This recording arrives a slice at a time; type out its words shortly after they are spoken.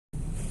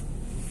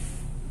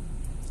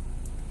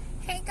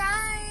Hey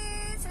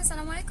guys,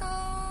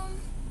 Assalamualaikum.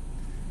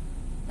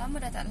 Lama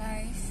dah tak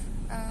live.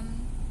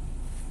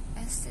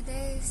 As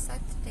today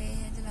Saturday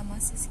adalah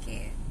masa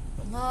sikit.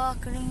 Allah,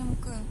 keringnya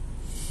muka.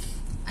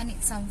 I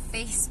need some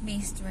face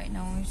mist right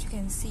now. As you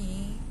can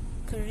see,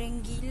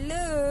 kering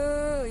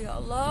gila. Ya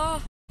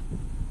Allah.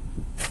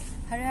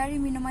 Hari-hari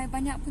minum air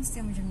banyak pun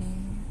still macam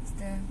ni. It's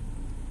the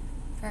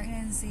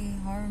pregnancy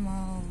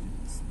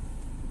hormones.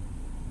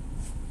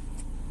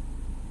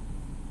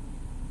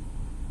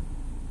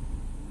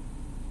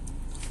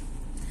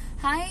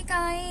 Hi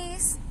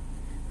guys.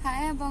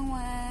 Hi Abang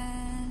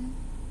Wan.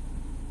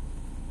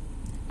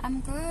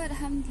 I'm good,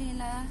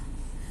 Alhamdulillah.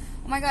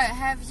 Oh my god,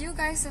 have you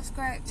guys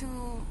subscribed to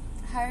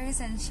Haris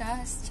and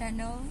Shah's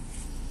channel?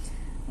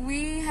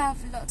 We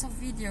have lots of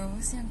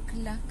videos yang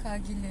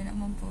kelakar gila nak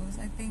mampus.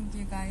 I think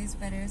you guys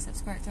better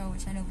subscribe to our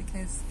channel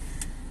because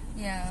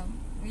yeah,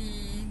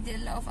 we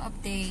did a lot of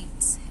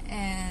updates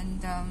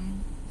and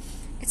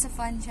it's a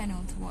fun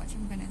channel to watch,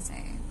 I'm gonna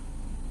say.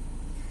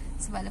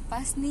 Sebab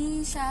lepas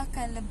ni Shah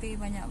akan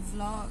lebih banyak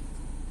vlog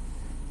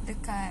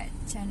dekat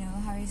channel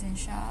Haris and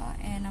Shah,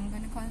 and I'm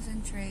gonna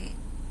concentrate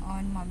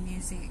on my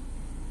music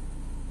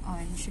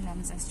on Shila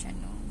Amzah's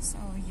channel.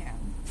 So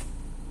yeah,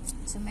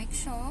 so make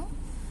sure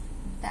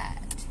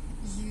that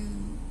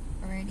you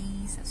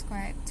already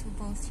subscribe to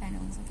both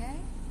channels,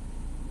 okay?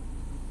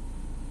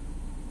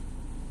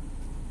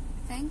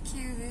 Thank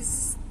you.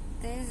 This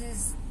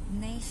is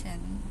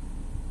Nation.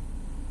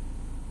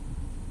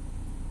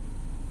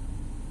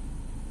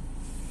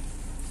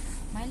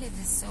 My lips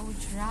is so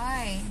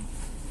dry.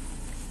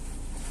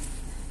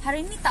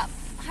 Hari ni tak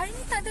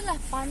adalah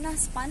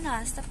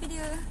panas-panas, tapi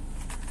dia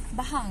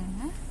bahang.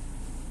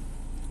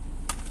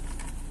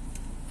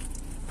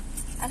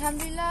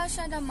 Alhamdulillah,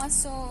 Syah dah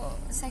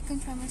masuk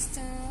second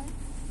trimester.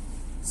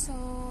 So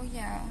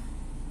yeah.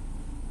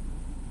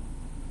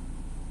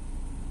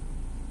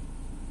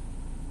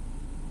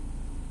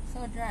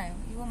 So dry.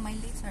 Even my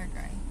lips are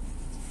dry.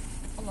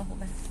 Allahu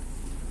Akbar.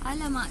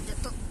 Alamak,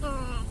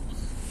 jatuh.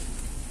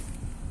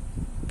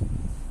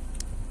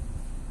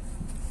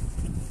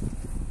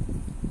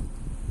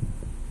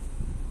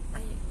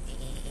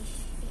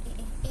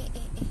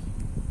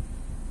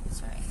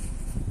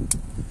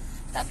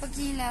 Tak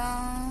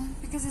pergilah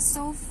because it's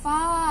so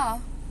far.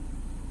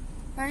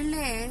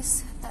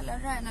 Perlis, tak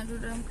larat nak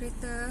duduk dalam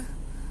kereta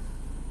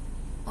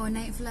or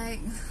naik flight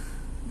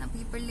nak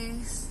pergi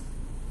Perlis.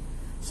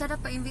 Syah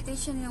dapat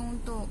invitation yang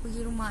untuk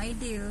pergi rumah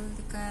Aidil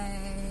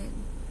dekat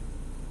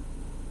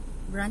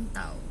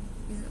Rantau.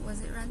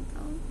 Was it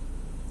Rantau?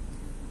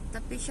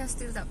 Tapi Syah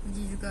still tak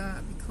pergi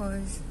juga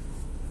because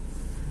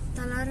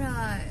tak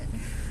larat.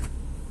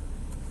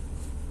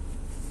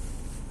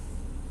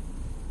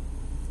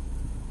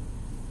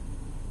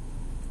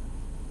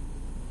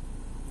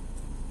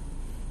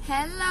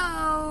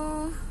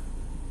 Hello.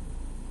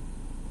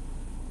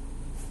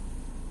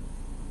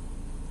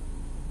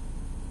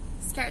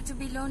 Scared to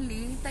be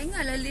lonely. Tak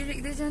ingatlah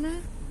lirik dia macam mana.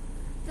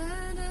 Da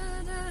da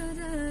da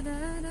da da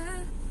da.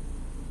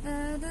 Da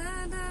da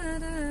da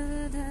da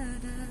da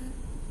da.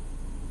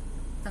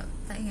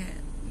 Tak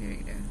ingat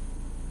lirik dia.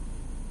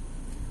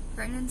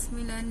 Pregnant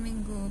 9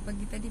 minggu.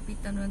 Pagi tadi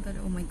pitam dalam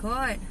toilet. Oh my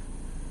god.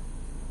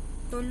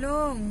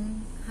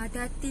 Tolong.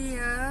 Hati-hati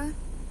ya.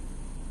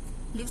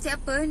 Lipstick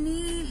apa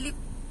ni?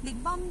 Lip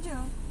balm je.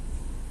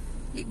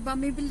 Lip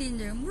balm Maybelline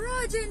je.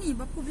 Murah je ni.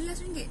 Berapa belas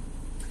ringgit?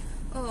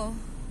 Oh,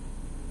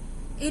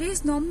 it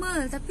is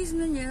normal. Tapi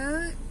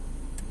sebenarnya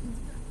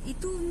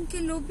itu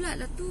mungkin low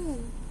blood lah tu.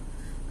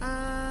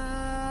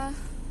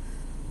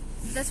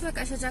 That's why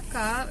Kak Syah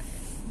cakap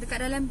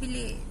dekat dalam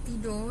bilik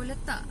tidur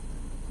letak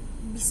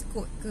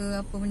biskut ke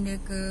apa benda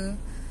ke.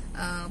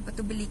 Lepas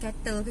tu beli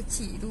kettle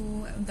kecil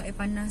tu untuk air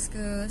panas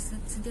ke.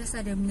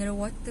 Sentiasa ada mineral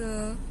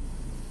water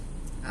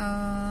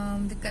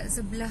dekat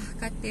sebelah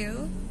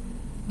katil.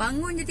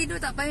 Bangun je tidur,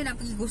 tak payah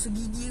nak pergi gosok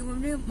gigi ke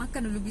benda.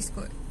 Makan dulu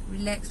biskut,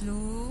 relax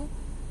dulu.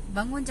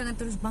 Bangun jangan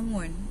terus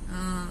bangun.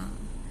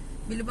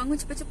 Bila bangun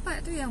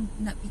cepat-cepat tu yang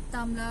nak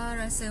pitam lah,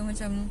 rasa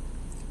macam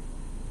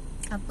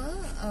apa,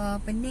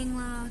 pening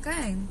lah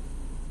kan.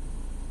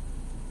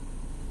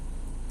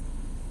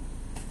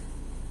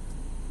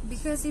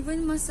 Because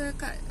even masa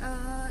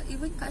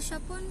even Kak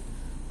Syah pun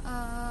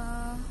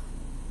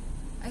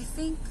I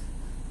think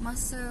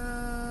masa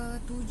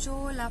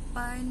 7, 8,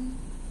 9,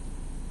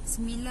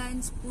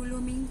 10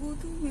 minggu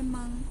tu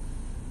memang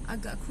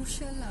agak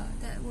crucial lah.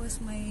 That was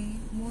my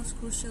most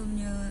crucial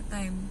punya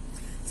time.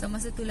 So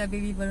masa tu lah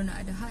baby baru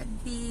nak ada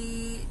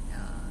heartbeat,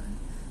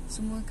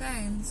 semua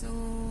kan. So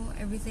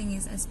everything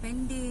is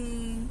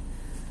expanding.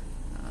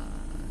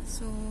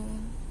 So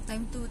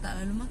time tu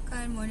tak lalu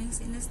makan, morning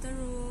sickness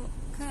teruk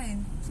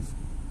kan.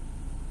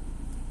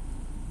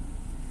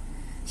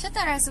 Syah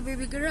tak rasa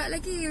baby gerak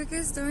lagi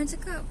because diorang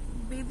cakap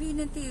baby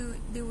nanti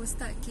they will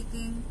start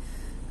kicking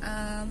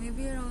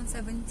maybe around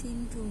 17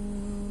 to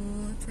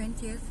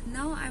 20th.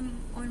 Now I'm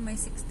on my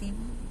 16,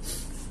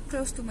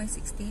 close to my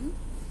 16.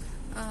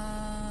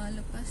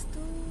 Lepas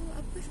tu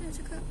apa saya nak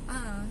cakap?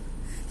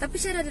 Tapi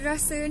saya ada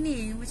rasa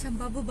ni macam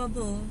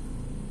bubble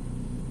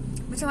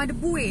macam ada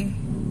buih.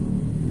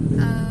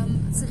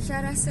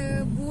 Saya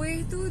rasa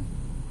buih tu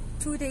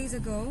 2 days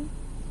ago,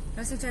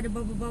 rasa macam ada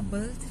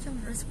bubble-bubble. Macam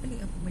rasa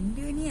pelik, apa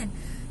benda ni kan.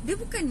 Dia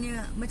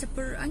bukannya macam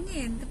perut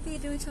angin, tapi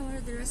dia macam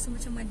ada rasa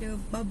macam ada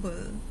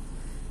bubble.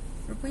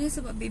 Rupanya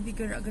sebab baby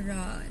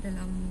gerak-gerak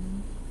dalam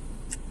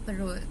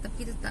perut,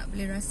 tapi dia tak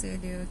boleh rasa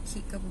dia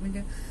kick ke apa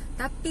benda.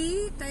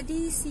 Tapi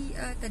tadi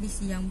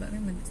siang pula,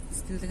 memang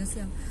still tengah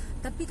siang.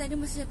 Tapi tadi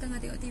masa saya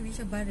tengah tengok TV,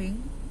 saya baring,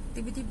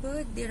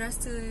 tiba-tiba dia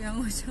rasa yang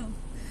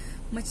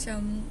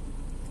macam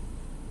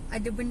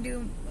ada benda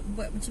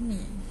buat macam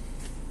ni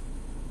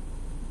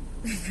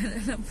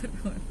dalam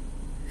perut.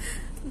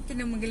 Mungkin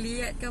dia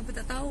menggeliat ke apa,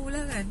 tak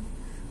tahulah kan.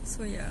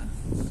 So yeah,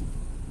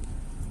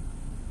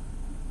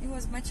 it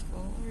was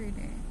magical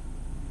really.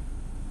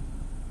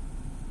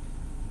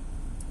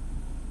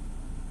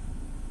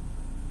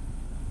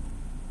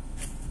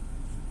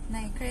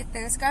 Naik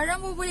kereta.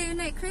 Sekarang pun boleh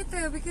naik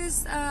kereta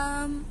because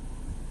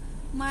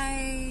my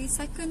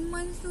second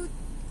month tu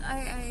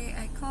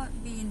I can't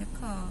be in the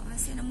car.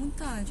 Asyik nak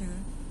muntah je.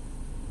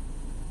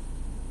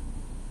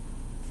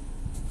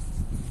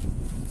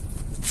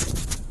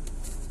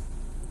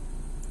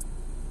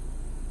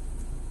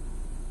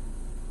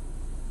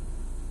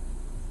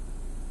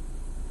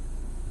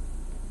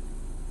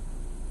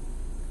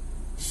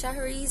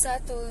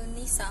 Syahrizatul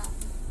Nisa.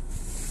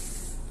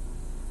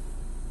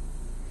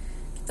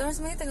 Kita orang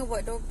sebenarnya tengah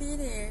buat dobi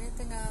ni,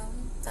 tengah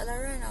tak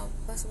laran nak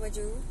basuh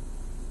baju.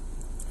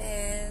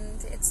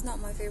 And it's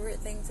not my favorite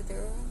thing to do,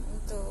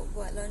 untuk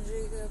buat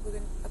laundry ke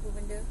apa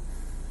benda.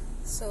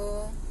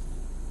 So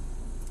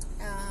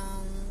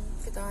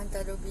kita orang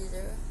hantar dobi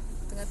je.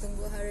 Tengah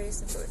tunggu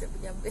Haris untuk dia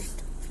pergi ambil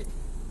dobi.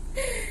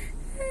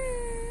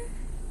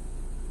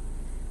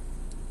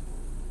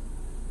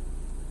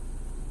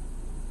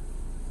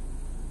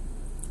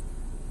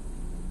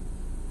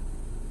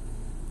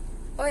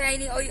 Oi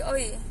Aini,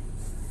 oi.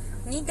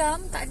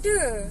 Ngigam tak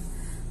ada.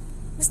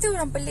 Mesti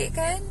orang pelik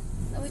kan.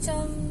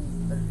 Macam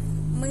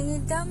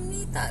mengigam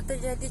ni tak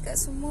terjadi kat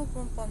semua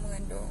perempuan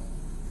mengandung.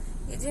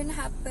 It didn't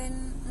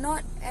happen.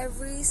 Not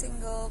every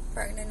single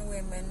pregnant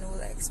woman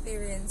will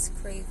experience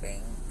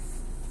craving.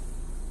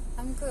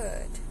 I'm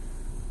good.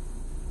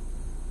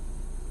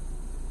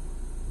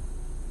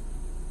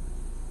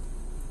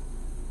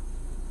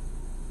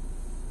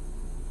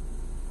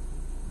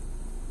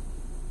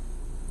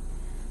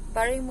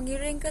 Baring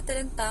mengiring ke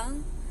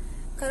terlentang?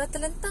 Kalau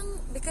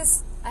terlentang,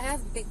 because I have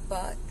big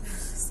butt.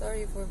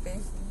 Sorry for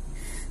being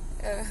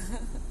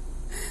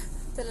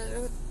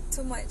terlalu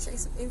too much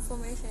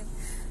information.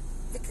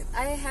 Because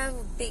I have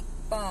a big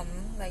bum,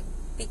 like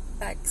big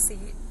back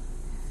seat.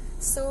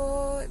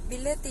 So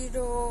bila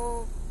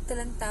tidur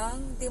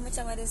terlentang, dia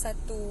macam ada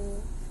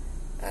satu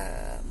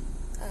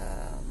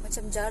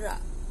macam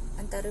jarak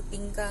antara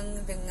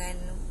pinggang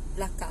dengan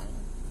belakang.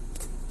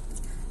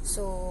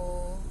 So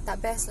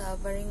tak best lah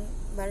baring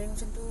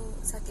macam tu,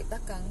 sakit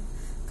belakang.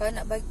 Kalau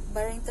nak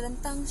baring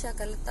terlentang, saya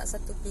akan letak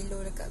satu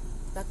pillow dekat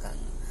belakang,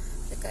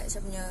 dekat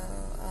saya punya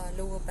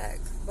lower back,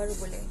 baru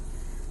boleh.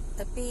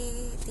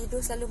 Tapi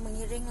tidur selalu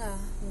mengiring lah,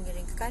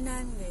 mengiring ke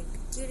kanan, mengiring ke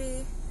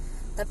kiri.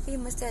 Tapi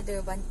mesti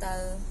ada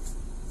bantal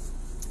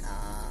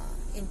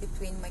in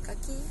between my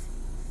kaki,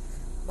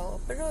 bawah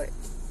perut,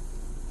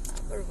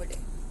 baru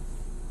boleh.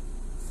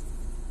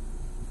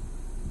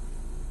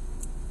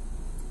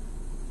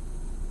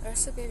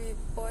 Rasa baby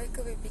boy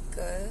ke baby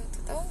girl,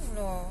 tak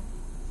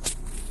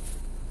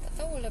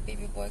tahulah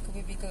baby boy ke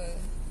baby girl.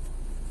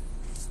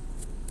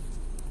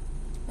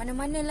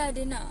 Mana-manalah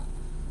dia nak.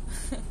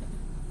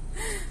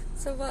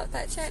 Sebab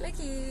tak check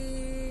lagi.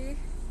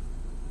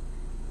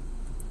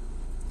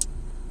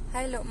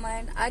 Hai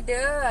Lokman,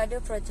 ada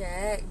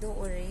project, don't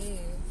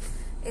worry.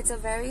 It's a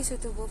very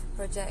suitable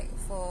project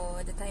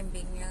for the time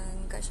being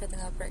yang Kak Syah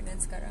tengah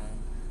pregnant sekarang.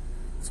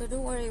 So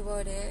don't worry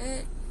about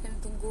it. Kena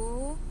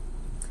tunggu.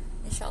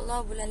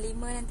 InsyaAllah bulan 5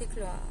 nanti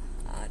keluar.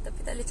 Tapi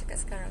tak boleh cakap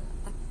sekarang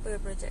apa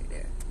projek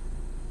dia.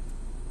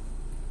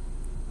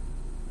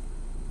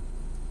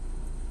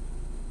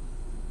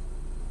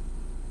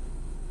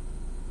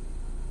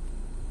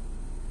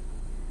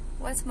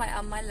 What's my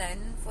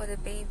amalan for the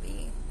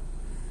baby?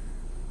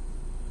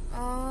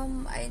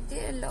 I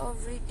did a lot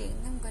of reading.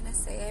 I'm gonna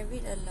say I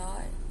read a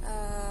lot.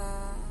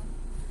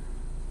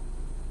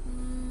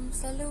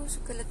 Selalu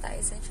suka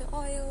letak essential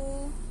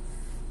oil.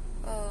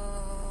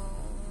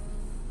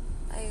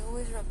 I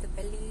always rub the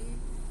belly,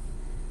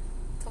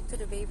 talk to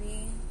the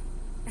baby.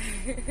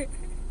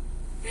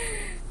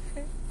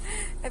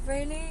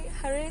 Apparently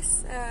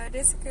Haris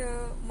dia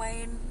suka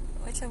main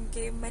macam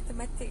game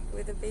matematik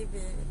with the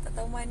baby. Tak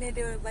tahu mana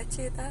dia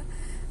baca tak,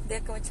 dia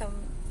akan macam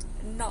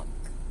knock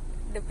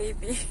the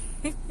baby.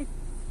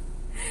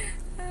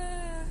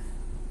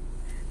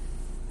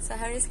 So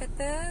Haris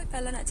kata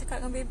kalau nak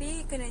cakap dengan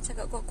baby kena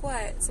cakap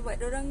kuat-kuat, sebab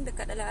diorang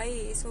dekat dalam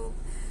air. So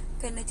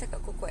kena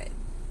cakap kuat-kuat.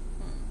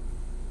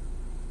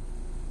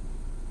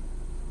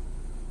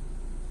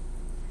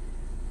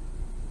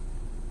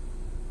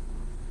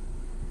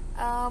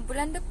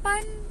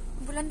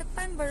 Bulan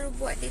depan baru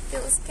buat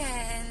detail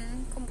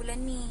scan.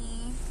 Bulan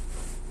ni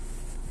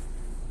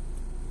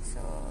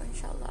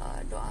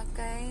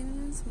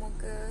doakan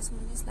semoga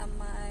semuanya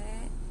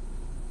selamat,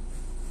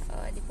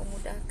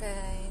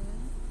 dipermudahkan.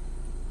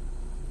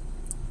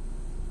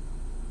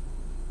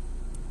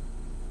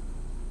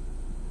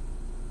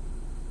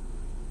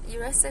 You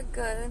rasa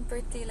girl and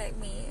pretty like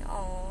me.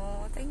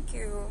 Oh, thank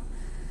you.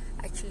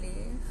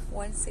 Actually,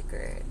 one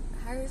secret,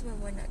 Haris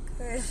memang nak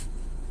girl.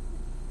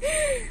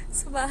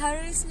 Sebab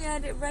Haris punya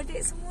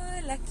adik-beradik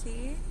semua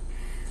lelaki,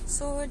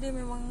 so dia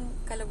memang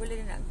kalau boleh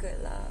dia nak girl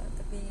lah.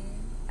 Tapi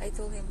I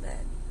told him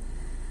that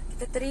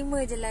kita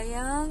terima je lah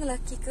yang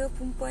lelaki ke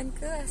perempuan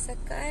ke,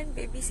 asalkan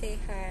baby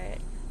sihat.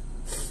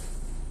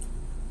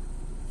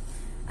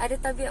 Ada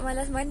tabiat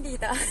malas mandi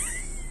tak?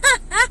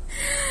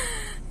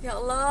 Ya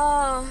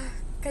Allah,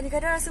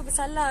 kadang-kadang rasa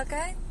bersalah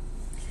kan.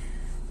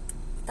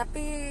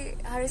 Tapi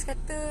Haris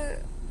kata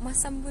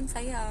masam pun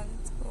sayang.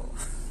 So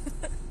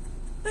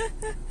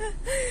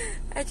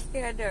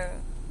actually ada,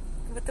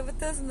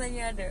 betul-betul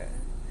sebenarnya ada.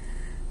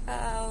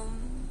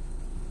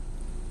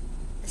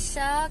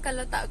 Syah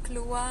kalau tak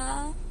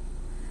keluar,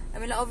 I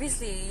mean like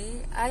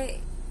obviously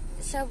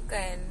Syah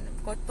bukan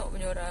kotor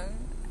punya orang.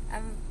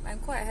 I'm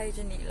quite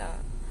hygienic lah.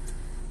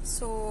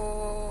 So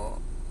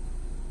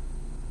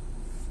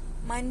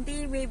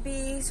mandi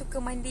maybe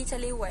suka mandi macam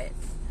lewat,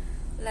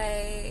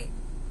 like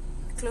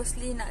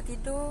closely nak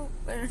tidur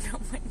baru nak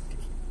mandi.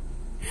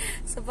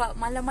 Sebab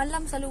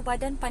malam-malam selalu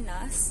badan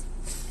panas,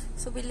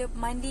 so bila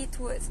mandi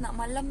towards nak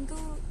malam tu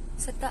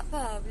sedap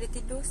lah, bila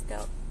tidur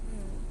sedap.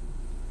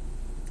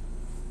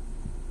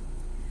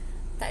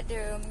 Tak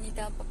ada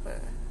mengidam apa-apa.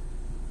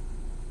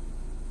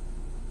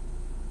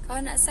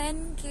 Kalau nak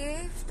send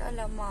gift,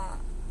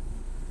 alamak,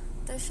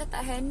 Tasha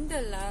tak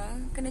handle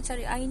lah. Kena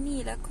cari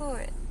Aini lah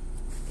kot.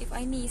 If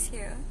Aini is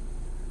here,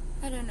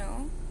 I don't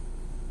know,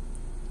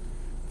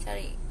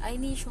 cari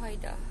Aini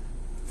Syuhaidah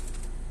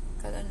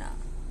kalau nak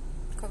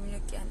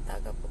communicate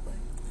hantar ke apa pun.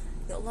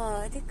 Ya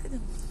Allah, dia ke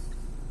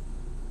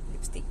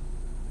lipstick.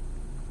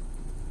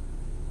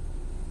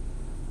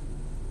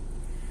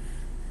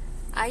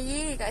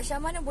 Air Kak Syah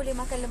mana boleh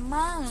makan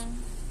lemang.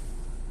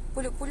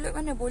 Pulut-pulut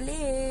mana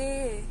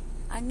boleh.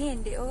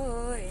 Angin dek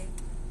oi.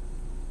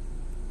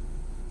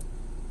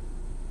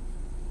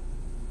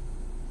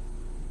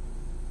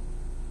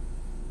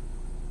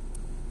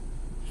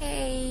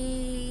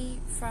 Hey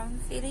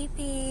from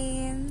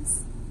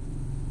Philippines.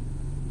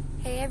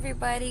 Hey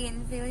everybody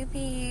in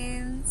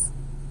Philippines.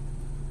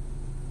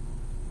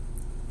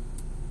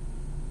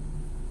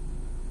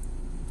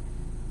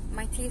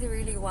 My teeth are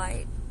really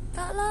white.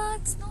 Tak lah,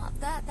 it's not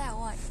that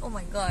white. Oh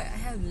my god, I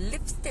have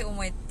lipstick on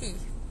my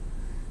teeth.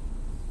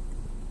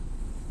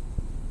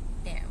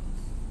 Damn.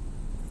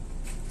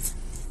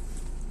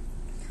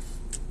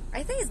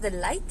 I think it's the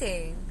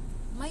lighting.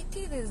 My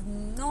teeth is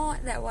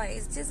not that white.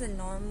 It's just a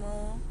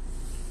normal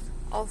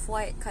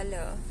off-white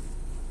color.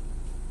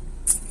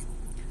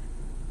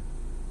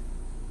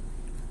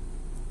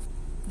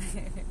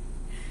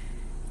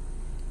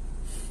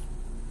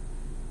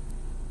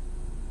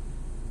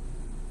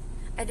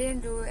 I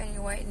didn't do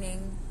any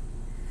whitening.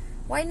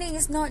 Whitening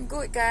is not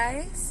good,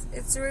 guys.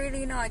 It's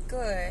really not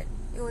good.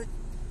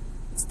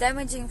 It's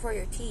damaging for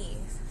your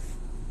teeth.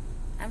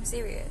 I'm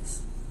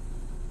serious.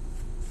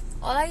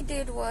 All I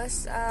did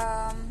was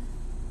I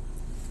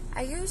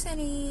use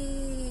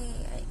any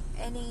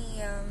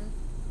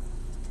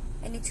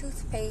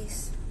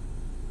toothpaste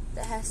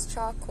that has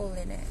charcoal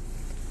in it.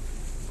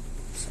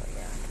 So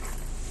yeah.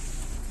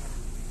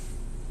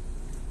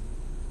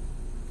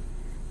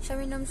 Syah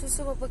minum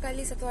susu berapa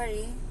kali satu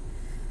hari?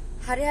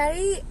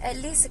 Hari-hari at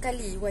least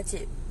sekali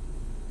wajib.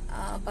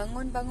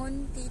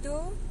 Bangun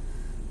tidur,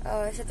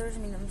 Syah terus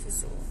minum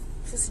susu.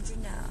 Susu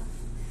Juna.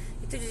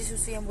 Itu je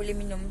susu yang boleh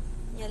minum.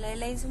 Yang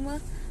lain-lain semua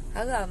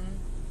haram,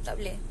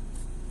 tak boleh.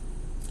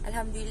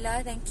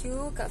 Alhamdulillah, thank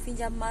you Kak Fin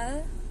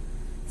Jamal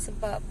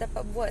sebab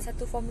dapat buat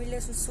satu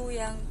formula susu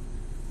yang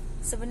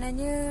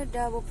sebenarnya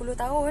dah berpuluh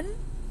tahun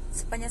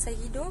sepanjang saya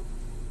hidup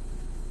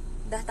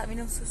dah tak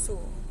minum susu.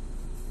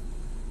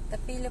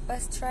 Tapi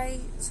lepas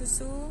try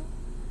susu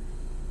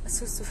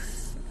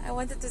I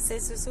wanted to say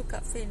susu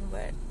Kak Fin,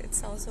 but it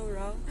sounds so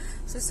wrong.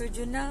 Susu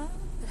Juna,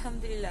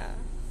 alhamdulillah,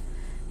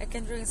 I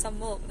can drink some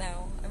milk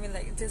now. I mean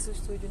like just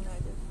susu Juna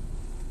je.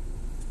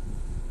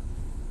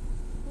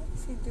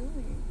 What's he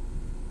doing?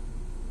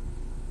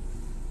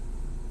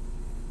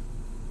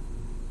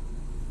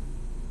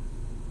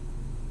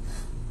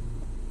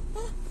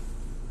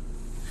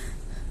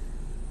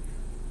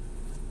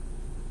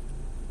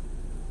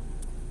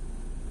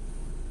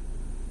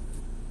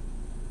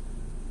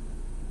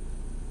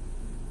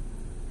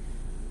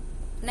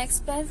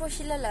 Next plan for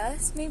Shila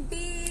last,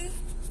 maybe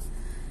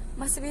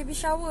masa baby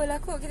shower lah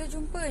kot kita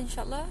jumpa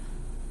insyaAllah.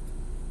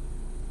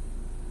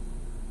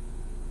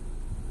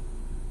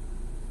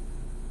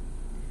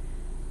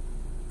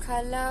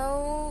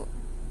 Kalau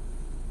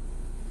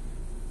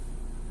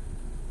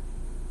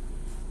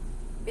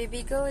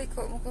baby girl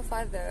ikut muka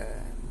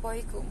father, boy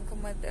ikut muka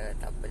mother,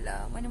 tak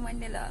apalah,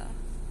 mana-mana lah,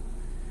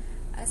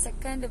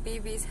 asalkan the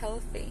baby is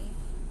healthy.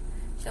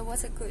 So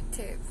what's a good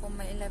tip for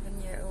my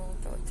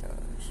 11-year-old daughter?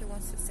 She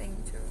wants to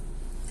sing too.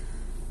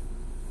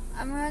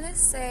 I'm gonna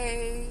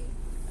say,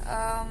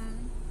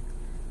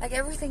 like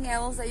everything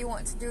else that you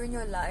want to do in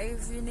your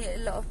life, you need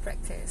a lot of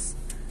practice.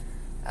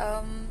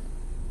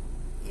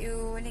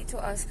 You need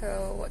to ask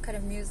her what kind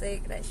of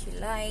music that she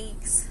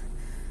likes,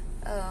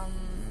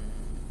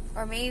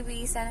 or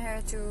maybe send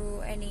her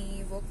to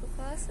any vocal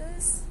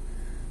classes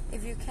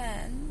if you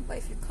can.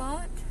 But if you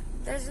can't,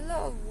 there's a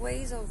lot of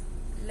ways of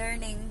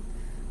learning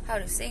how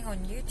to sing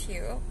on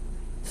YouTube.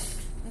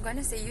 I'm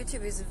gonna say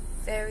YouTube is a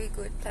very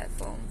good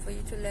platform for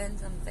you to learn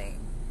something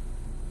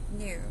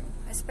new,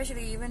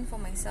 especially even for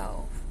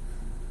myself.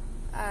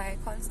 I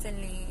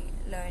constantly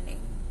learning.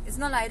 It's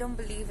not like I don't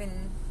believe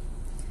in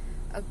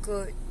a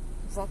good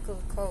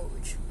vocal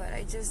coach, but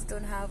I just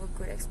don't have a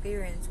good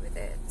experience with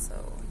it.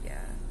 So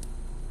yeah.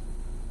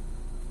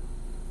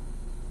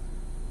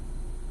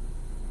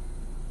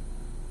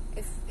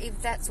 If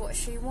that's what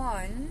she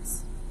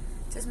wants,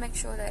 just make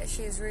sure that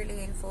she is really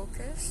in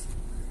focus,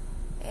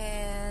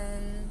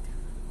 and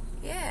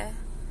yeah,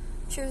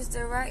 choose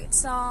the right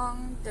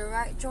song, the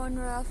right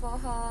genre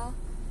for her.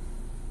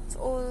 It's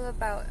all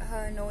about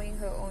her knowing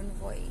her own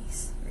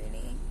voice,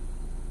 really.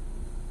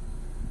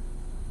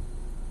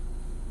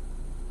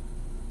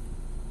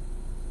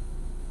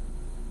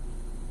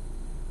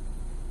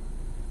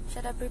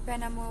 Siya dah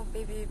prepare nama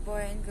baby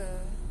boy and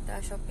girl.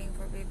 Dah shopping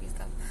for baby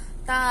stuff.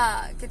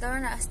 Tak, kita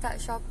orang nak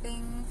start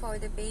shopping for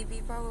the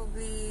baby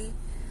probably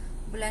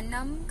bulan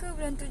 6 ke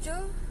bulan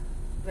 7?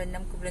 Bulan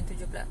 6 ke bulan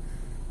 7 pula.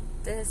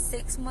 The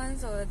 6th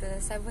month or the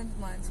 7th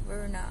month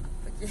baru nak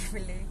pergi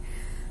beli.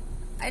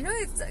 I know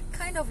it's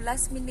kind of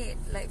last minute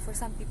like for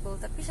some people,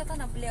 tapi Syah tak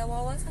nak beli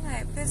awal-awal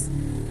sangat because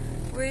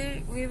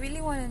we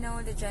really want to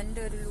know the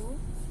gender dulu,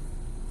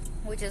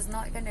 which is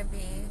not gonna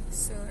be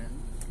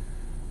soon.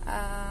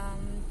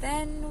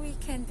 Then we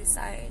can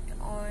decide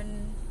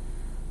on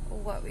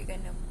what we're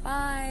gonna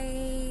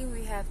buy.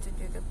 We have to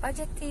do the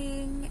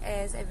budgeting,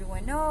 as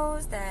everyone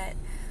knows that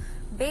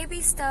baby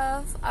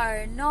stuff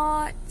are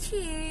not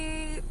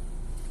cheap,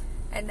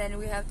 and then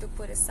we have to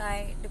put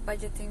aside the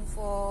budgeting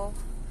for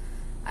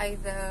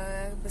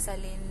either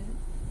bersalin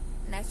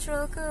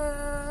natural ke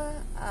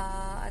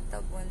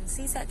ataupun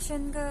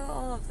C-section ke,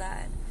 all of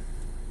that.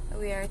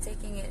 We are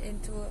taking it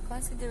into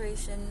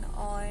consideration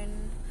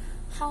on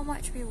how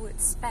much we would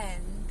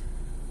spend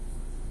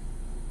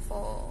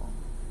for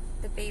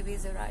the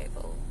baby's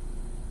arrival.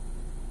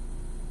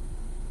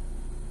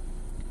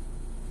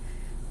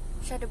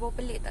 Syah ada bawa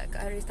pelik tak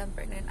kat hari time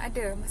pregnant?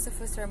 Ada, masa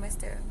first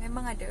trimester.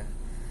 Memang ada.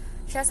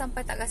 Syah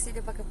sampai tak kasih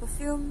dia pakai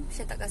perfume.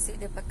 Syah tak kasih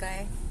dia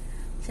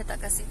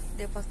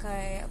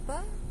pakai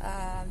apa?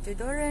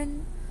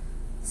 Deodorant.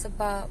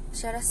 Sebab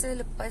Syah rasa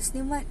lepas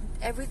ni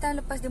every time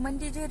lepas dia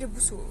mandi je dia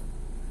busuk.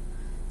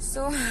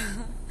 So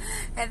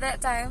at that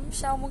time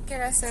Syah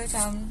mungkin rasa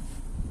macam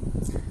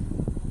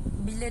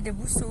bila dia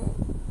busuk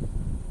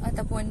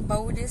ataupun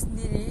bau dia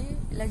sendiri,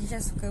 lagi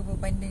Syah suka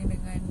berbanding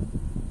dengan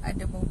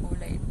ada bau-bau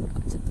lain.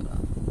 Macam tu lah.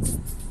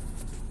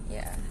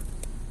 Yeah.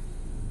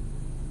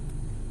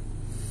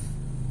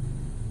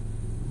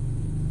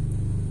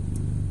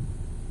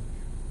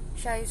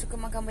 Syah suka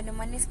makan benda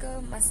manis ke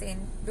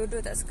masin? Dua-dua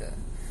tak suka.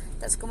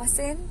 Tak suka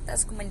masin, tak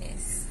suka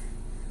manis.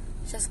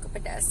 Syah suka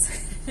pedas.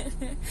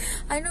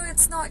 I know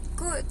it's not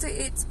good to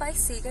eat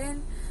spicy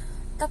kan,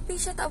 tapi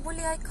Syah tak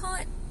boleh. I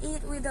can't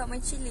eat without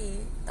my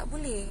chili. Tak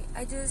boleh,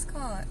 I just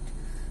can't.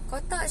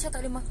 Kalau tak, Syah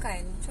tak boleh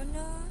makan. Macam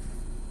mana?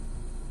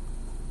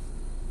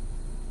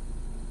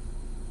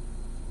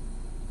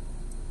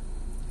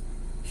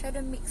 Syah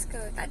ada mix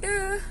ke? Tak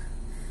ada.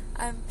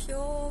 I'm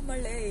pure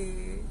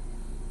Malay.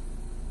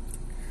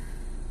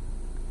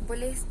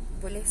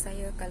 Boleh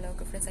saya kalau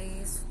girlfriend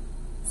saya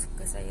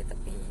suka saya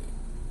tapi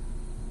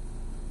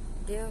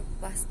dia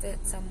bastard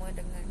sama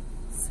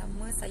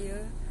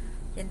saya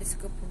yang dia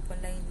suka perempuan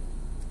lain.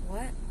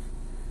 What?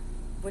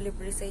 Boleh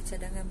beri saya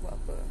cadangan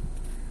buat apa?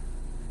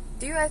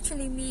 Do you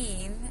actually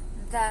mean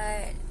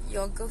that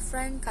your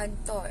girlfriend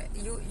kantor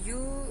your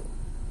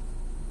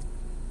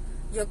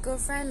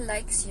girlfriend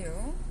likes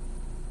you,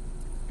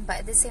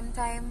 but at the same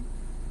time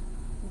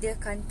dia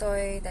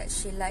kantor that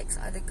she likes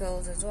other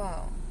girls as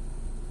well?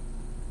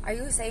 Are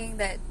you saying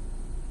that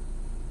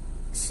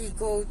she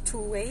go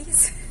two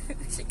ways?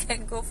 She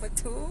can go for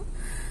two?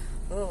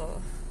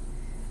 Oh.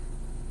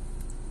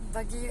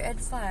 Bagi you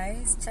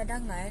advice,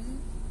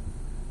 cadangan.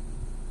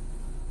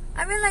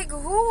 I mean, like,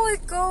 who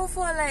would go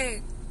for,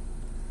 like,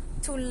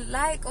 to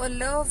like or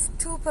love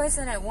two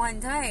person at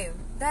one time?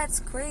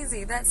 That's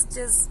crazy. That's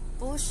just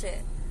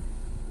bullshit.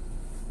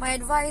 My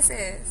advice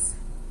is,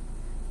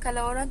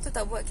 kalau orang tu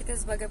tak buat kita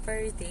sebagai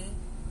priority,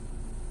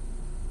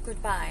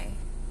 goodbye.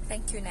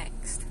 Thank you,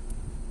 next.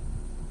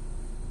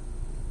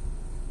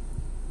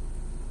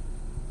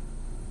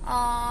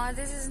 Aw,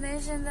 this is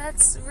Nation.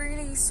 That's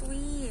really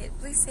sweet.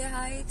 Please say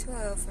hi to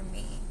her for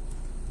me.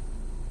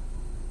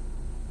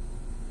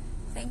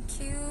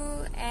 Thank you,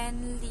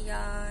 and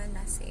Leah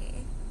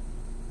Nase.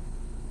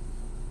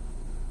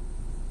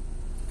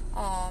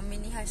 Aw,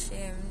 Mini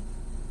Hashim.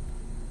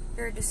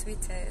 You're the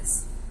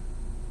sweetest.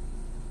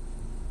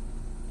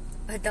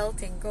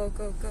 Adulting. Go,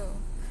 go, go.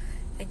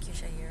 Thank you,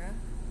 Shahira.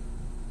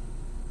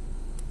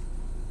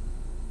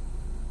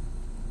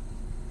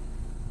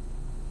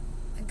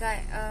 god,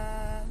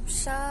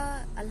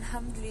 Syah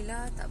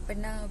alhamdulillah tak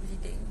pernah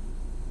bleeding.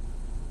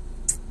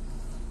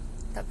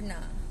 Tak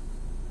pernah.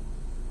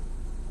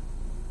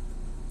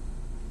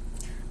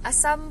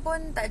 Asam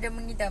pun tak ada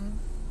mengidam.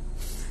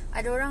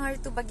 Ada orang hari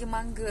tu bagi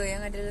mangga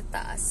yang ada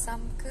letak asam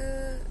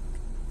ke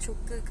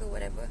cuka ke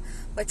whatever.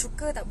 But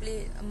cuka tak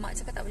boleh, mak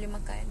cakap tak boleh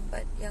makan.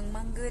 But yang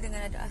mangga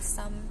dengan ada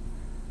asam,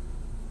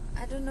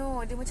 I don't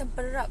know, dia macam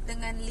perap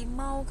dengan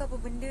limau ke apa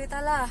benda,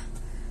 tak lah.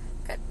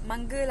 Kat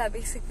mangga lah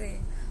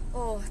basically.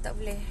 Oh, tak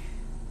boleh.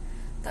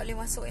 Tak boleh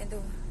masuk yang tu.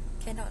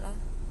 Cannot lah.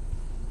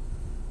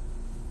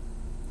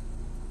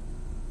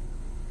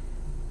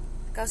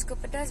 Kau suka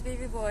pedas,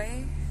 baby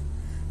boy,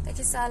 tak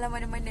kisahlah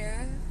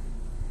mana-mana.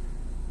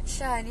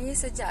 Syah ni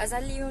sejak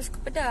azali memang suka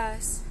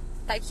pedas.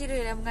 Tak kira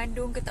dah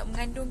mengandung ke tak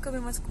mengandung ke,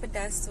 memang suka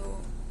pedas. So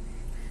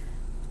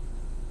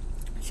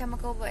Syah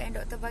makan ubat yang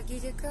doktor bagi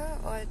je ke,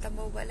 or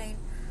tambah ubat lain?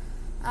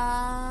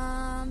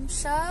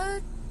 Syah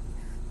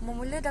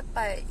mula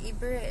dapat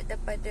Ibret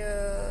daripada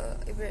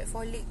Ibret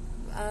folic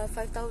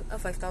 5,500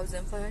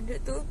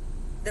 tu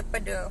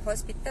daripada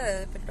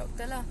hospital, daripada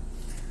doktor lah.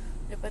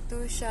 Lepas tu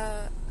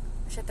Syah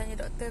tanya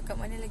doktor kat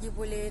mana lagi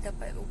boleh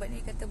dapat ubat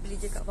ni. Kata beli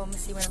je kat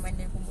farmasi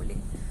mana-mana pun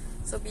boleh.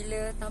 So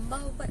bila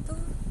tambah ubat tu,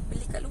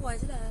 beli kat luar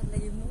je lah,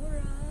 lagi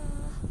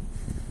murah.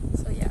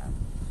 So yeah,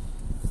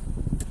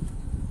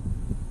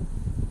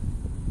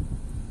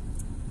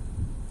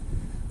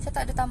 saya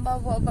tak ada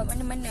tambah ubat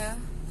mana-mana.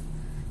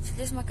 Saya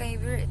just makan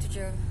Ibret tu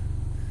je.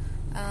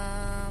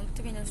 Tu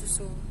minum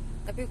susu.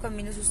 Tapi bukan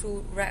minum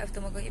susu right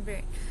after makan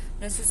Ibret.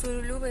 Minum susu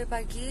dulu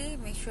pagi-pagi.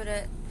 Make sure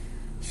that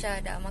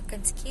Syah dah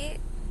makan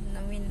sikit. I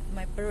mean,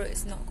 my perut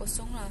is not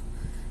kosong lah.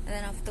 And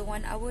then after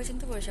 1 hour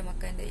macam tu baru Syah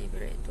makan the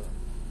Ibret tu.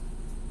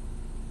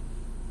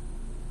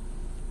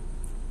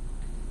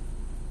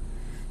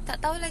 Tak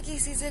tahu lagi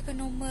Caesar ke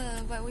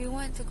normal, but we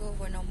want to go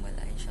for normal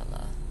lah,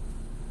 insyaAllah.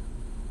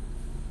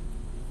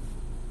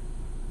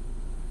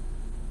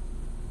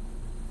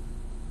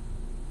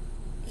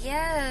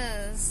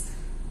 Yes.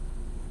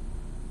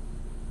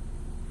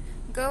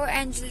 Go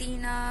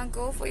Angelina,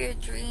 go for your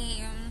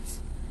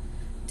dreams.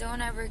 Don't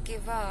ever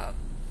give up.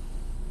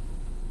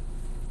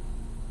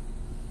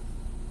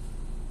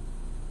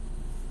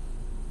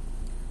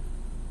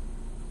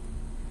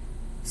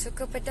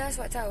 Suka pedas,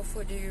 what type of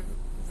food do you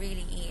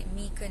really eat?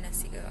 Mi ke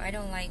nasi ke? I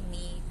don't like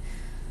meat.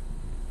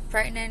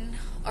 Pregnant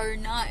or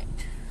not,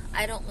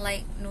 I don't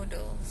like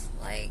noodles.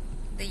 Like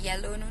the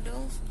yellow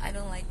noodles, I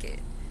don't like it.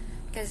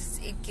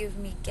 Because it gives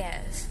me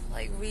gas.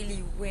 Like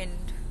really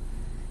wind.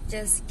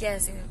 Just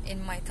gas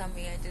in my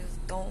tummy. I just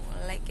don't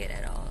like it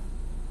at all.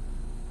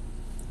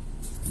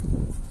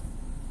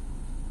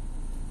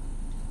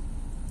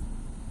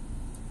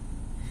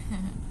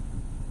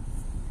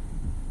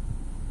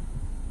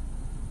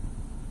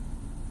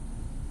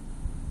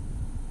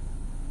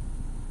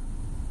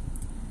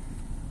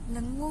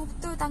 Lenguh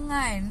betul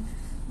tangan.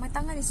 My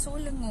tangan is so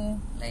lenguh.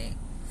 Like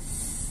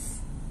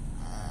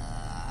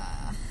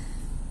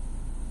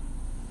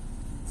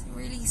it's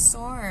really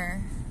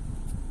sore.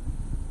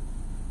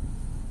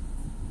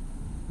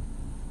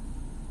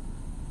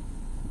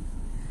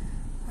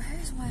 Where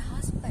is my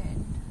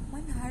husband?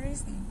 Mana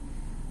Haris ni?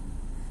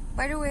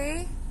 By the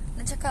way,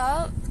 nak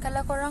cakap,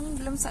 kalau korang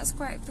belum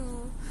subscribe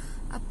tu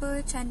apa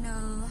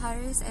channel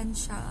Haris and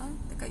Shah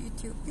dekat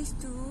YouTube, please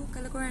do.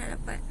 Kalau korang nak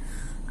dapat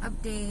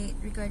update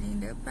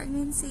regarding the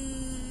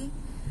pregnancy,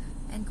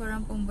 and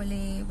korang pun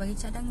boleh bagi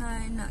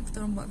cadangan nak kita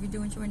orang buat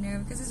video macam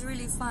mana, because it's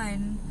really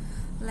fun.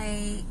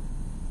 Like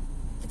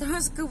kita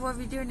orang suka buat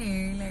video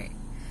ni. Like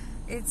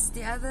it's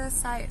the other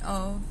side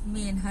of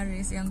me and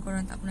Haris yang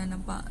korang tak pernah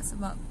nampak.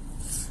 Sebab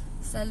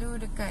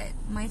selalu dekat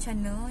my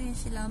channel yang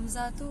Shila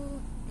Amzah tu,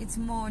 it's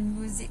more on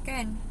music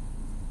kan.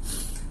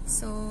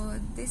 So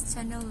this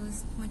channel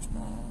is much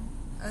more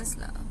us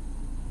lah.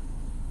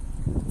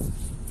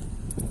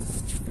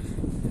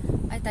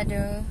 I tak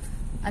ada,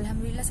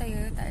 alhamdulillah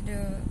saya tak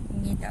ada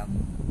mengidam.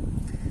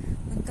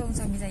 Untung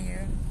suami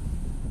saya.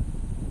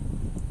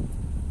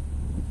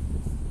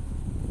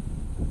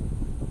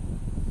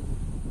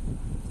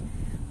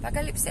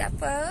 Pakai lipstick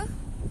apa?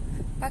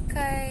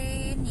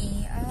 Pakai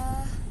ni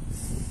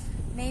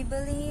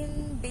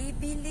Maybelline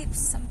Baby Lips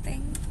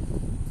something.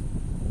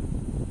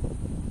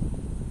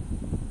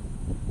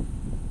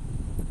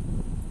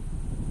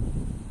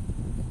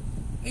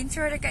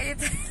 Intro dekat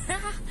YouTube.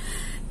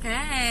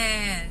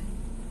 Kan,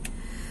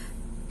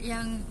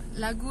 yang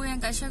lagu yang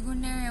Kak Syah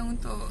guna yang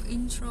untuk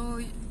intro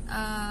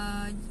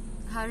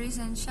Haris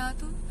and Syah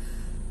tu,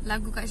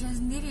 lagu Kak Syah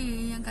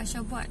sendiri yang Kak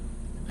Syah buat.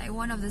 Like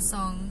one of the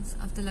songs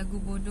after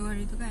lagu Bodoh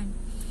hari tu kan.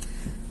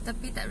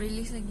 Tapi tak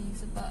release lagi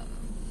sebab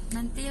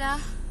nantilah.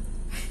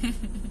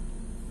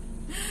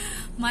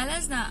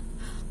 Malas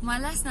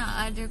nak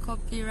ada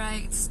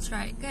copyright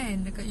strike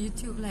kan dekat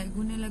YouTube. Like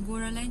guna lagu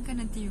orang lain kan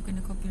nanti you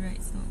kena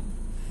copyright. So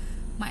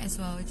might as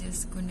well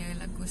just guna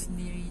lagu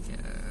sendiri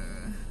je.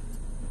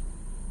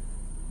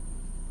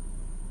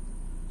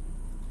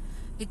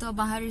 Itu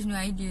Abang Haris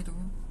punya idea tu.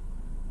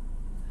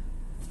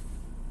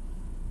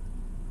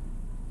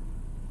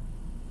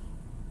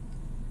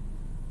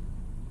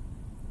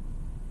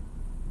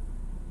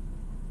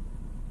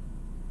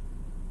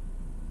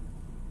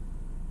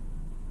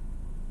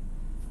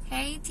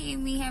 Hey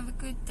Timmy, have a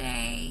good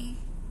day.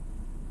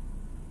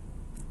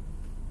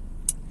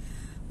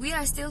 We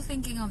are still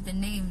thinking of the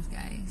names,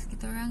 guys.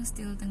 Kita orang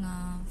still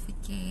tengah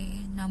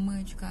fikir nama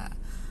juga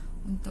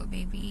untuk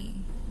baby.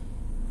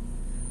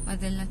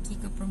 Whether lelaki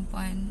ke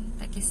perempuan,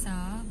 tak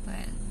kisah.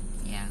 But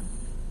yeah,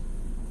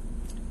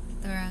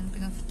 kita orang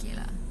tengah fikir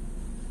lah.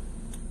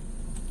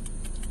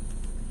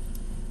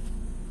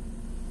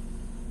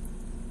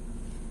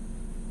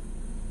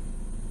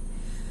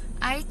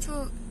 I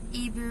took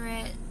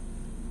Iberet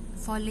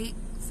Folic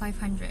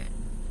 500.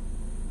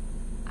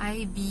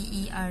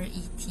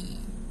 IBERET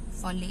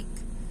Folic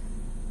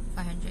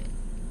 500.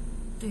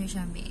 Tu yang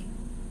saya ambil.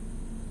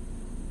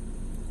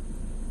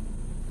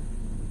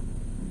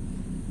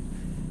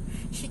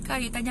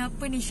 Shika, you tanya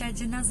apa ni Syah?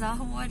 Jenazah?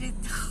 What is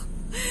itu?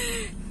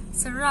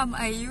 Seram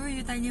Ayu,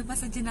 you tanya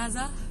pasal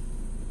jenazah?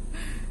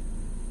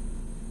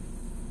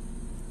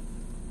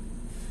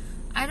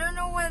 I don't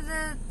know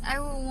whether I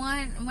would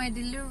want my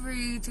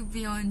delivery to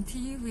be on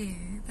TV.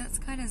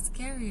 That's kind of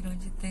scary,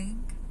 don't you think?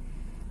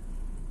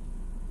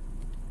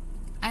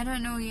 I don't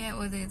know yet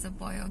whether it's a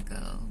boy or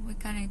girl. We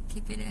kind of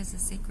keep it as a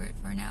secret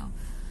for now.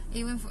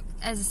 Even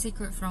as a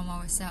secret from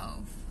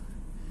ourselves.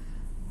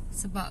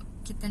 Sebab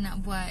kita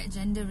nak buat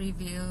gender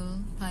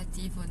reveal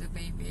party for the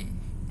baby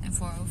and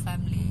for our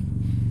family.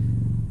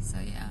 So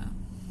yeah.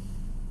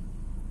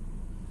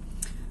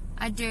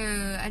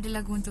 Ada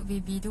lagu untuk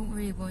baby. Don't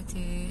worry about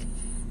it.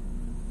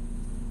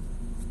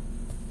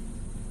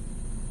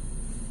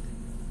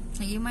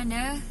 Lagi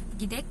mana?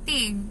 Pergi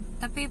dating.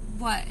 Tapi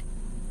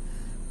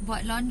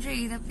buat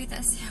laundry tapi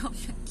tak siap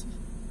lagi.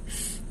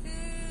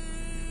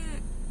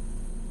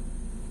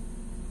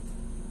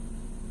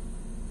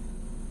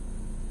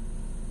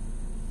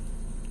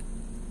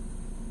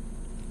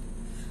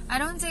 I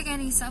don't take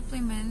any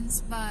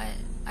supplements, but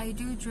I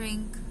do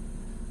drink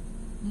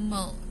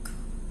milk.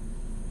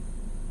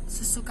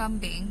 Susu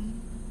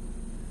kambing.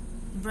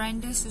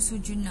 Brand dia susu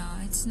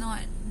Juna. It's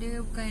not,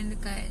 dia bukan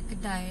dekat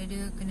kedai,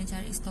 dia kena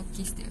cari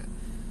stokis dia.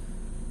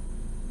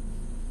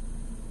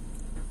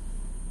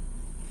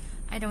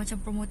 Ada macam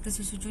promoter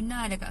susu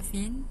Juna ada kat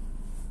Fin.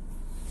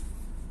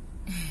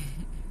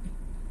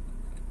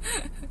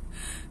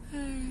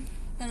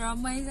 Dan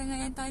ramai sangat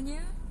yang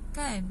tanya,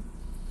 kan?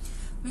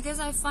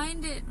 Because I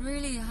find it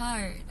really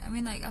hard. I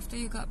mean, like after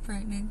you got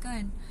pregnant,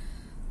 kan,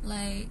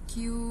 like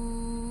you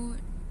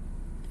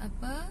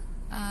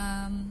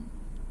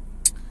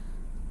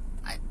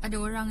ada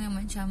orang yang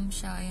macam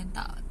Syah yang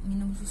tak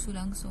minum susu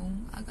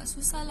langsung. Agak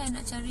susah lah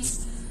nak cari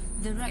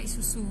the right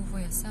susu for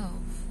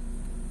yourself.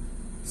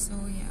 So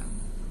yeah.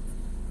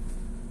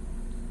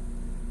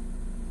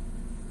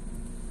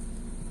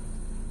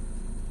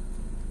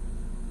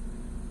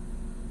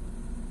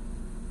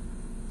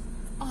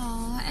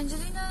 Oh,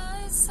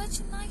 Angelina is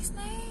such a nice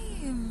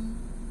name.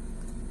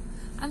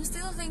 I'm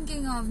still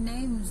thinking of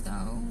names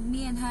though.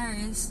 Me and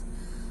Harris,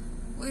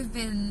 we've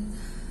been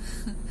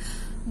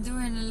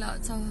doing a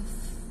lot of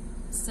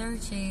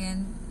searching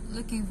and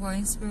looking for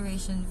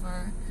inspiration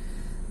for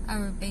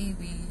our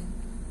baby.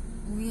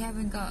 We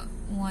haven't got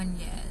one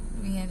yet.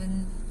 We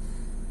haven't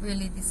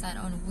really decided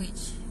on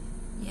which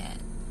yet.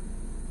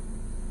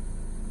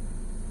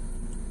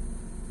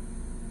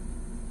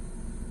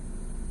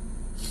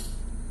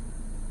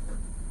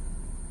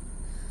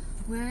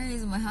 Where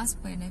is my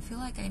husband? I feel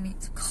like I need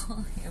to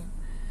call him.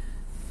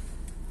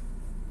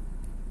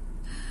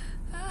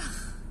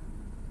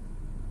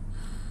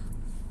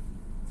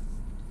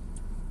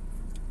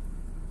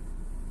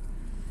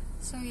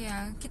 So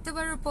yeah, kita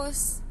baru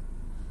post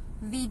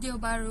video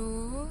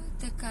baru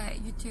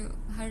dekat YouTube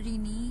hari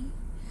ni.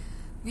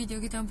 Video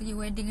kita orang pergi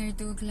wedding hari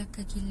tu,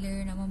 kelakar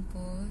gila nak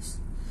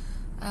mampus.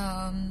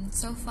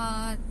 So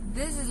far,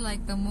 this is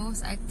like the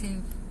most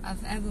active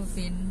I've ever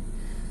been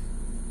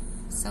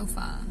so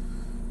far.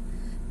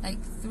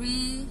 Like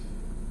three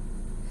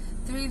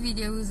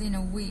videos in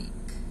a week.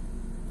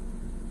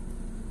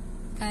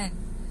 Kan?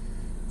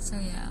 So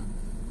yeah.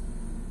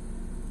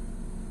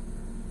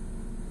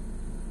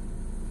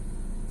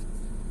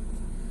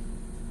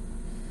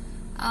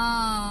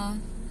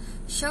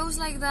 Shows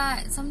like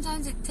that,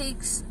 sometimes it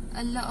takes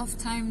a lot of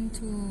time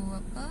to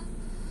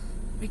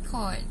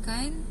record,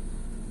 kan?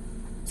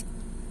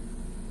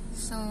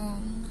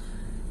 So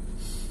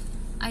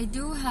I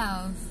do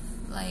have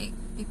like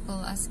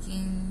people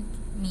asking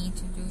me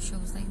to do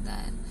shows like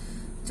that.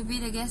 To be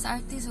the guest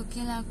artist,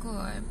 okay lah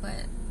kot,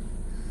 but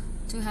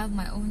to have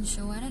my own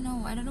show, I don't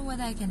know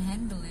whether I can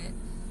handle it.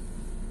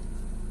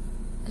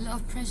 A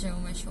lot of pressure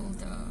on my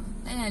shoulder.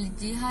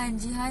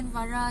 Jihan,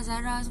 Farah,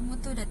 Zara, semua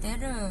tu dah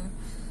terror.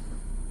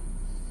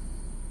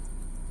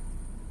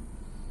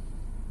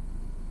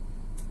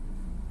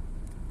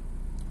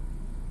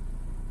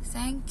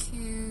 Thank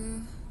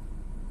you.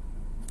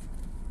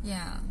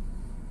 Yeah.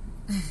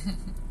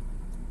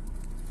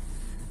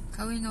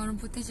 Kahwin dengan orang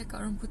putih,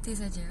 cakap orang putih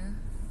saja.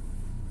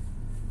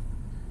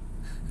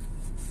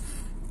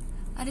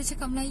 Ada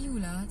cakap Melayu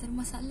lah. Tak ada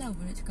masalah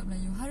pun nak cakap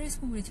Melayu. Haris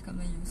pun boleh cakap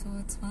Melayu, so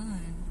it's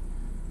fine.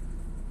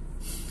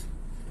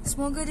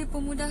 Semoga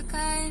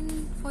dipermudahkan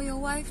for your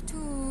wife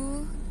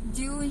too.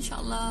 Due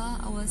insyaAllah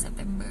awal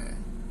September.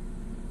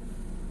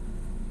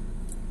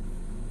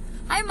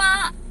 Hai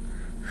Mak.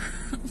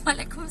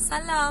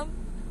 Waalaikumsalam.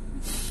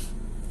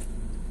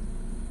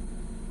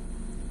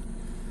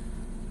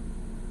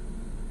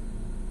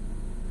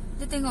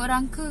 Dia tengok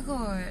rangka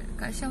kot.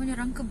 Kak Syah punya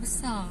rangka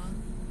besar.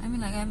 I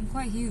mean like I'm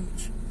quite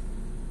huge.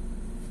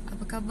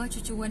 Apa khabar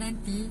cucu Wan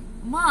Aunty?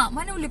 Mak,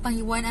 mana boleh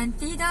panggil Wan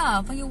Aunty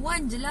dah. Panggil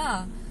Wan je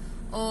lah.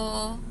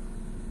 Oh,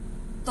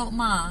 Tok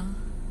Ma.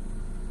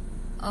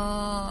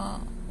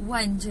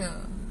 Wan je.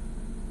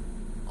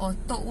 Oh,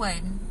 Tok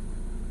Wan.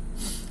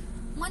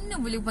 Mana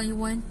boleh panggil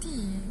Wan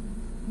Aunty?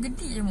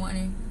 Gedik je mak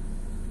ni.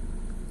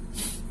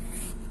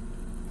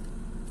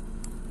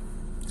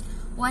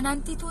 Wan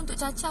Aunty tu untuk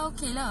Caca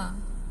okey lah.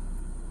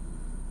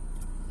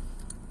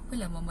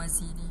 Apalah Mama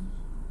Z ni.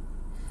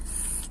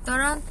 Kita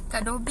orang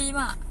kat Dobi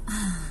mak.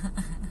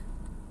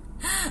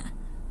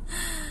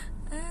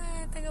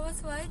 Tengah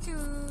basuh baju.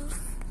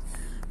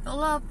 Ya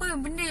Allah, apa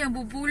benda yang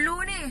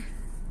berbulu ni?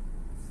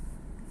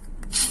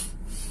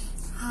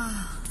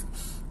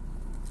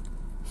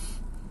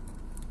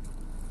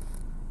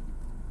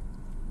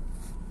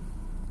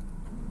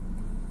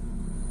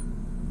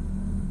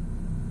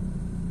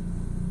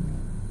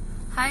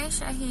 Hai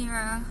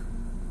Syahira.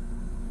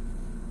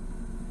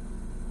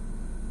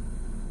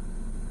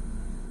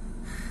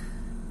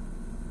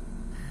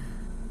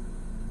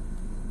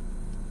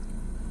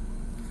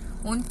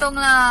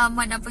 Untunglah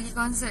Mak nak pergi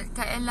konsert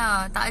Kak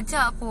Ella. Tak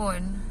ajak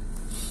pun.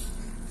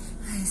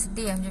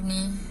 Sedih macam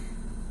ni.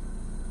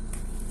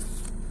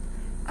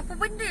 Apa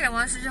benda yang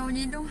masuk jauh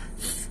ni hidung?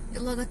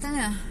 Ya Allah, gatal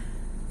lah.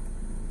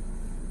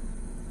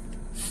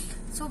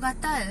 So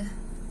gatal.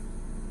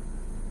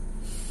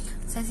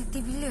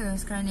 Sensitif bila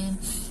sekarang ni.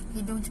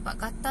 Hidung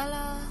cepat gatal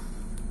lah.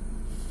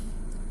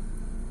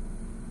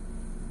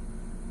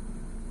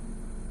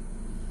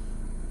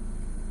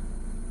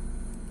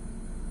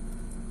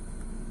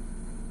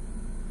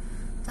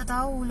 Tak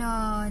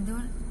tahulah.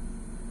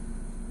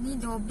 Ni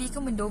Dobi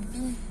ke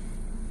mendobi?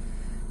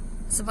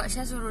 Sebab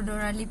Syah suruh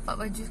diorang lipat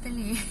baju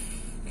sekali.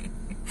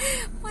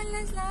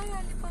 Malas lah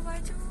lipat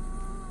baju.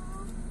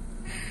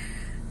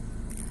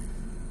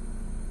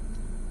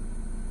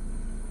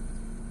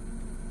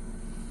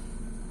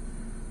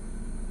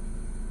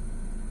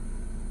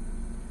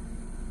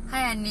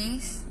 Hai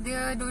Anis.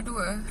 Dia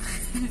dua-dua.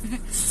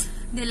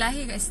 Dia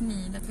lahir kat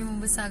sini tapi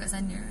membesar kat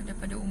sana.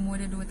 Daripada umur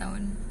dia 2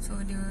 tahun. So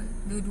dia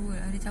dua-dua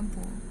lah. Dia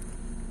campur.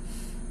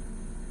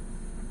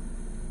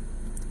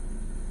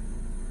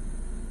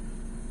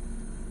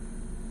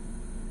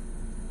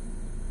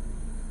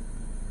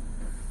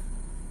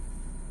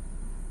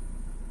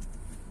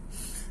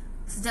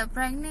 Sejak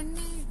pregnant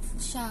ni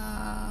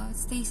Syah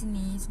stay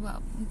sini sebab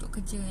untuk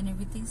kerja and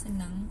everything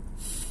senang.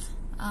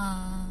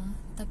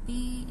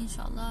 Tapi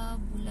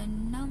insyaAllah bulan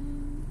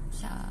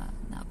 6 Syah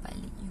nak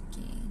balik UK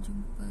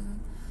jumpa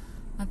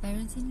my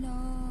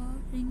parents-in-law.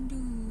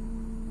 Rindu.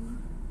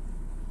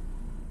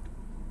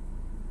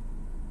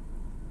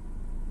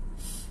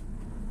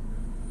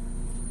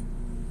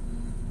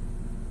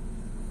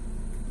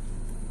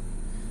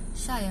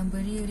 Syah yang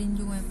beri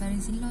rindu my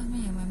parents-in-law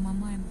ni, my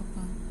mama and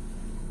papa.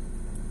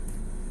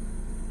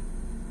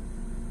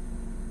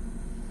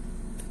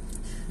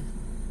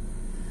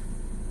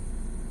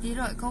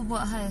 Tirot, kau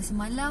buat hal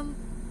semalam.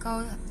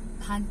 Kau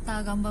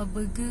hantar gambar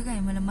burger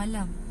kan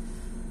malam-malam.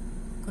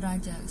 Kurang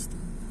ajar kat situ.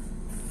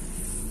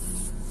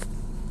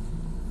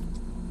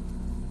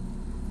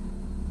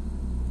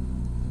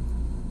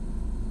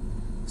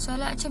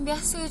 Solat macam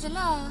biasa je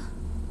lah.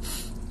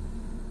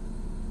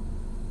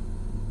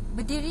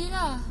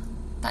 Berdirilah.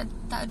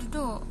 Tak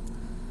duduk.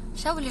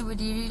 Syah boleh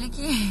berdiri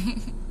lagi.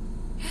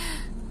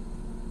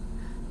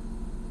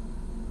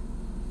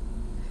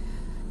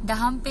 Dah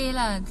hampir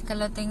lah.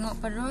 Kalau tengok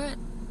perut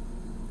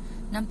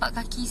nampak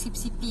kaki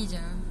sipi-sipi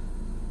je.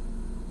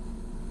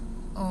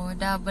 Oh,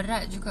 dah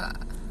berat juga.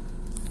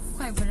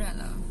 Quite berat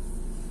lah.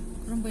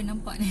 Korang boleh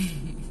nampak ni.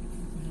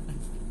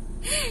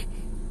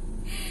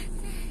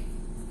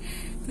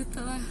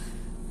 Tutup lah.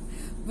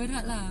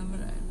 Berat lah,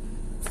 berat.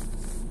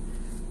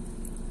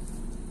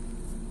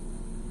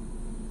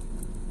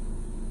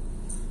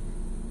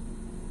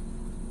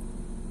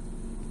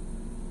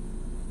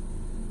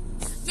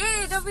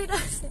 Yeay, dah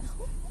berat.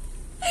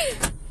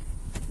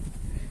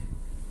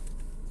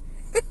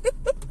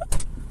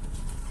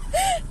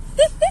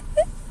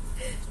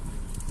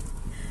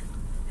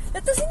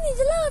 Datang sini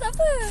je lah, tak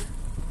apa.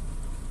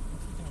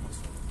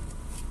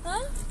 Ha?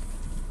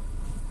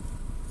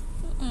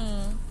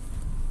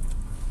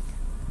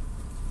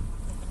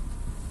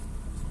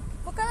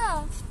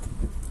 Bukalah.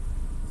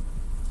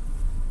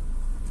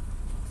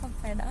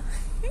 Sampai dah.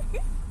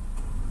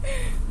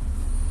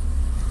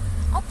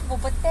 Apa bau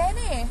petai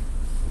ni?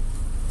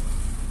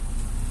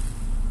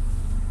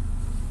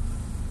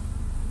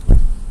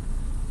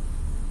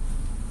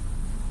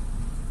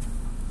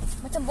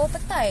 Macam bau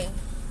petai.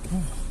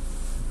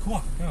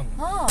 Kuat kan?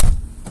 Ha.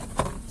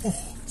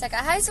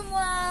 Cakap hai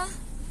semua.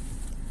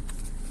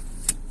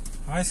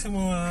 Hai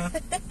semua.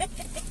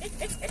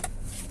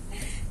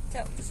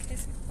 Sekejap,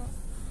 excuse me.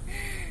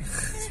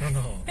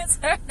 Sono.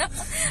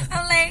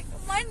 I'm like,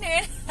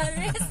 mana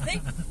Haris ni?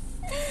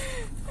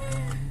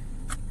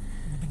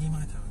 Pergi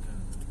mana kan?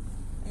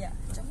 Ya,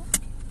 jom.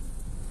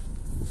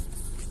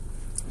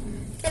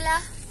 Okay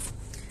lah.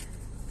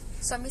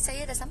 Suami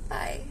saya dah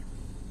sampai.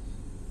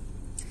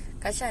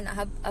 Kasha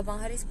nak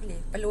Abang Haris boleh?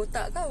 Perlu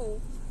otak kau.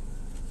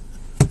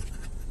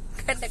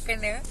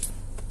 Kena.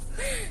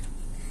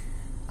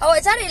 Awak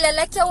carilah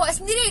lelaki awak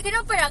sendiri.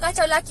 Kenapa nak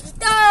kacau lelaki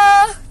kita?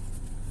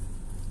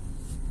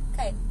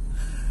 Kan?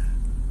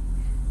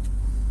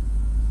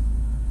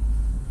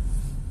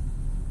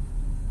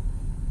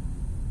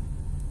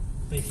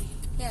 Baby.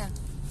 Yeah.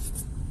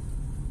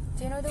 Do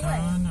you know the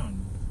way? Kanan.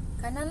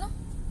 Kanan lah.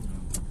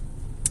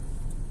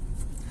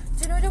 Do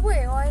you know the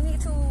way or I need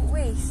to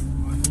waste?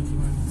 I think you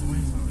might need to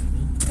wait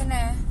already.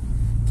 Kena.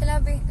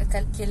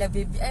 Kela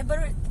baby. I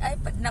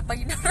nak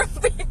panggil orang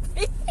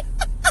baby.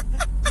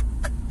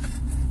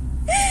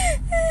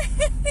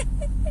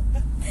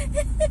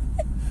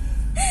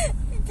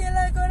 Okay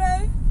lah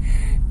korang.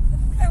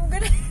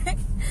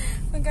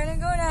 I'm gonna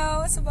go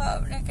now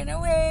sebab nak kena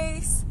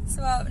waste.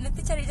 Sebab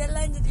nanti cari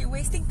jalan jadi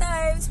wasting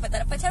time sebab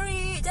tak dapat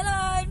cari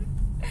jalan.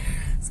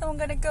 So I'm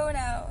gonna go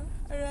now.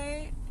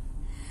 Alright.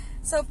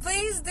 So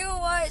please do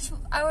watch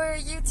our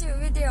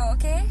YouTube video,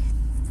 okay?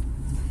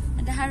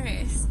 Ada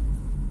Haris.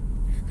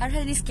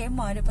 Haris ni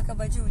scammer. Dia pakai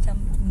baju macam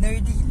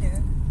nerdy gila.